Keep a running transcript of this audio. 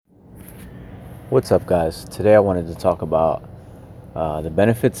What's up, guys? Today I wanted to talk about the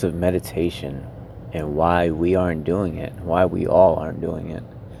benefits of meditation and why we aren't doing it, why we all aren't doing it.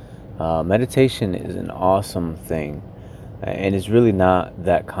 Meditation is an awesome thing, and it's really not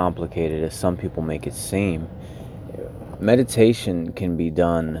that complicated as some people make it seem. Meditation can be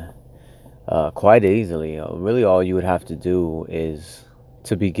done quite easily. Really, all you would have to do is,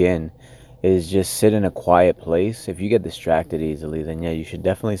 to begin, is just sit in a quiet place. If you get distracted easily, then yeah, you should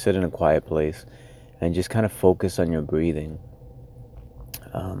definitely sit in a quiet place and just kind of focus on your breathing.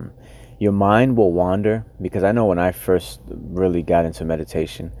 um, your mind will wander, because I know when I first really got into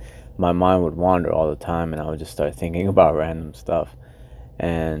meditation, my mind would wander all the time and I would just start thinking about random stuff.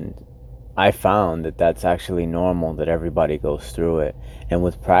 And I found that that's actually normal, that everybody goes through it. And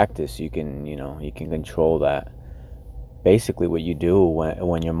with practice, you can control that. Basically, what you do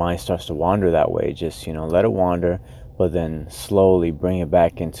when your mind starts to wander that way, just, let it wander, but then slowly bring it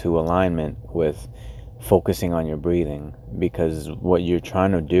back into alignment with focusing on your breathing. Because what you're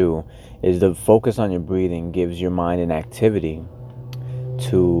trying to do is, the focus on your breathing gives your mind an activity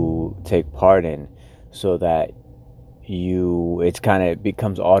to take part in, so that it's kind of, it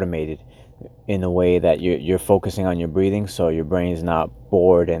becomes automated in a way that you're focusing on your breathing, so your brain is not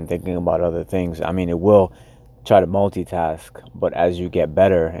bored and thinking about other things. I mean, it will try to multitask, but as you get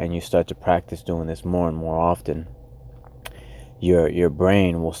better and you start to practice doing this more and more often, your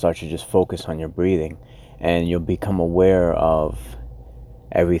brain will start to just focus on your breathing, and you'll become aware of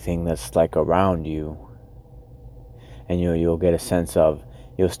everything that's like around you. And you'll get a sense of,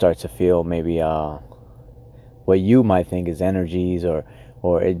 you'll start to feel maybe what you might think is energies, or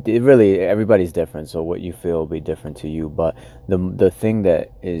it really, everybody's different, so what you feel will be different to you. But the thing that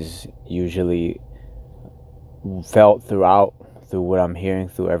is usually felt through what I'm hearing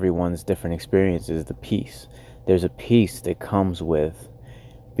through everyone's different experiences, the peace. There's a peace that comes with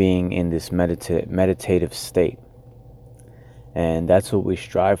being in this meditative state. And that's what we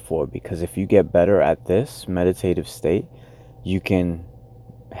strive for, because if you get better at this meditative state, you can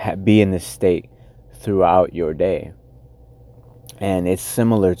be in this state throughout your day. And it's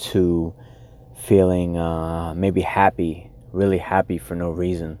similar to feeling maybe happy, really happy for no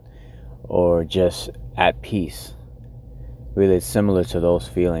reason, or just at peace. Really, it's similar to those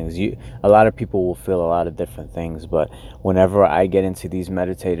feelings. A lot of people will feel a lot of different things, but whenever I get into these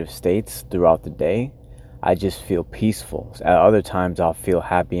meditative states throughout the day, I just feel peaceful. At other times, I'll feel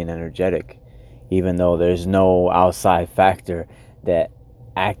happy and energetic, even though there's no outside factor that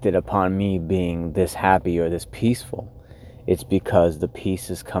acted upon me being this happy or this peaceful. It's because the peace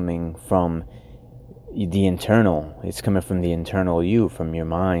is coming from the internal. It's coming from the internal you, from your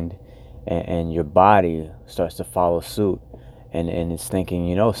mind, and your body starts to follow suit. And it's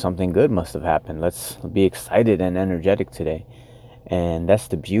thinking, something good must have happened. Let's be excited and energetic today. And that's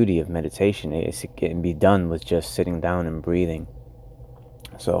the beauty of meditation. It can be done with just sitting down and breathing.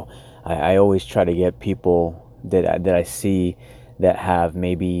 So I always try to get people that I see that have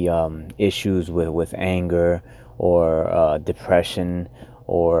maybe issues with anger, or depression,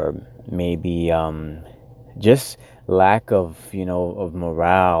 or maybe just lack of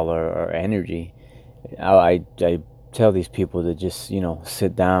morale, or energy. I tell these people to just,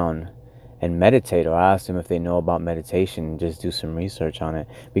 sit down and meditate, or ask them if they know about meditation, and just do some research on it,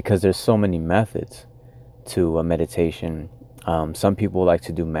 because there's so many methods to a meditation. Some people like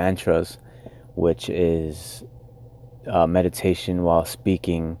to do mantras, which is meditation while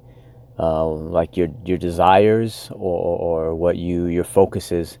speaking like your desires, or what your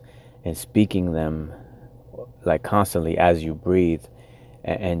focus is, and speaking them like constantly as you breathe,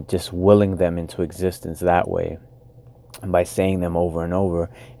 and just willing them into existence that way. And by saying them over and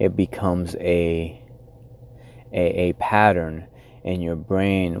over, it becomes a pattern, and your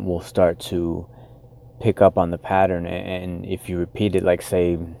brain will start to pick up on the pattern. And if you repeat it, like,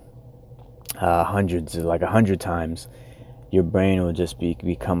 say, hundreds, like 100 times, your brain will just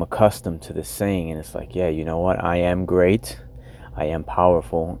become accustomed to this saying. And it's like, yeah, you know what, I am great, I am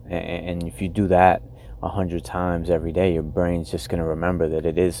powerful. And if you do that 100 times every day, your brain's just going to remember that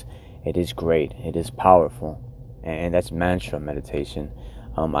it is great, it is powerful. And that's mantra meditation.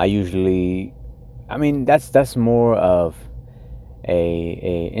 I usually, I mean, that's more of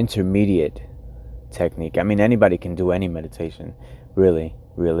a intermediate technique. I mean, anybody can do any meditation, really,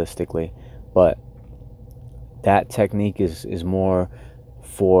 realistically. But that technique is more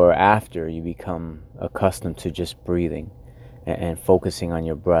for after you become accustomed to just breathing, and focusing on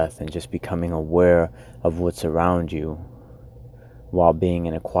your breath, and just becoming aware of what's around you while being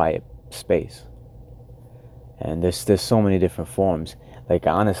in a quiet space. And there's so many different forms. Like,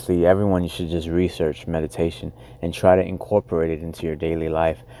 honestly, everyone, you should just research meditation and try to incorporate it into your daily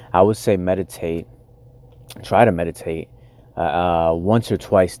life. I would say meditate, try to meditate once or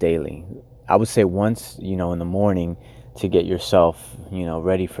twice daily. I would say once, in the morning to get yourself,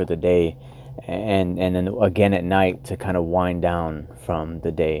 ready for the day, and then again at night to kind of wind down from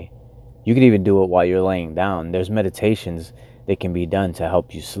the day. You could even do it while you're laying down. There's meditations that can be done to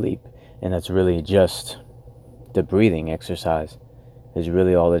help you sleep, and that's really just the breathing exercise is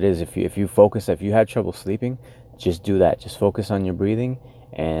really all it is. If you focus, if you have trouble sleeping, just do that. Just focus on your breathing,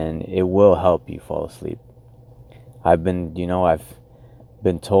 and it will help you fall asleep. I've been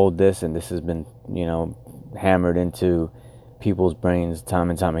told this, and this has been, hammered into people's brains time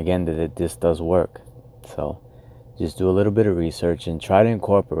and time again that this does work. So just do a little bit of research and try to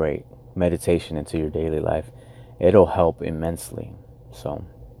incorporate meditation into your daily life. It'll help immensely. So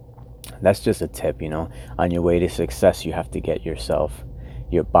that's just a tip, on your way to success. You have to get yourself,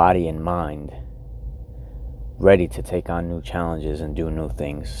 your body and mind ready to take on new challenges and do new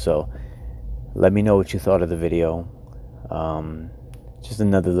things. So let me know what you thought of the video. Just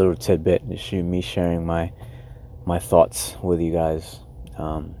another little tidbit, just me sharing my thoughts with you guys.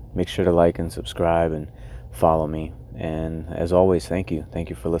 Make sure to like and subscribe and follow me. And as always, thank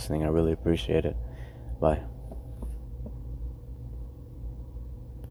you for listening. I really appreciate it. Bye.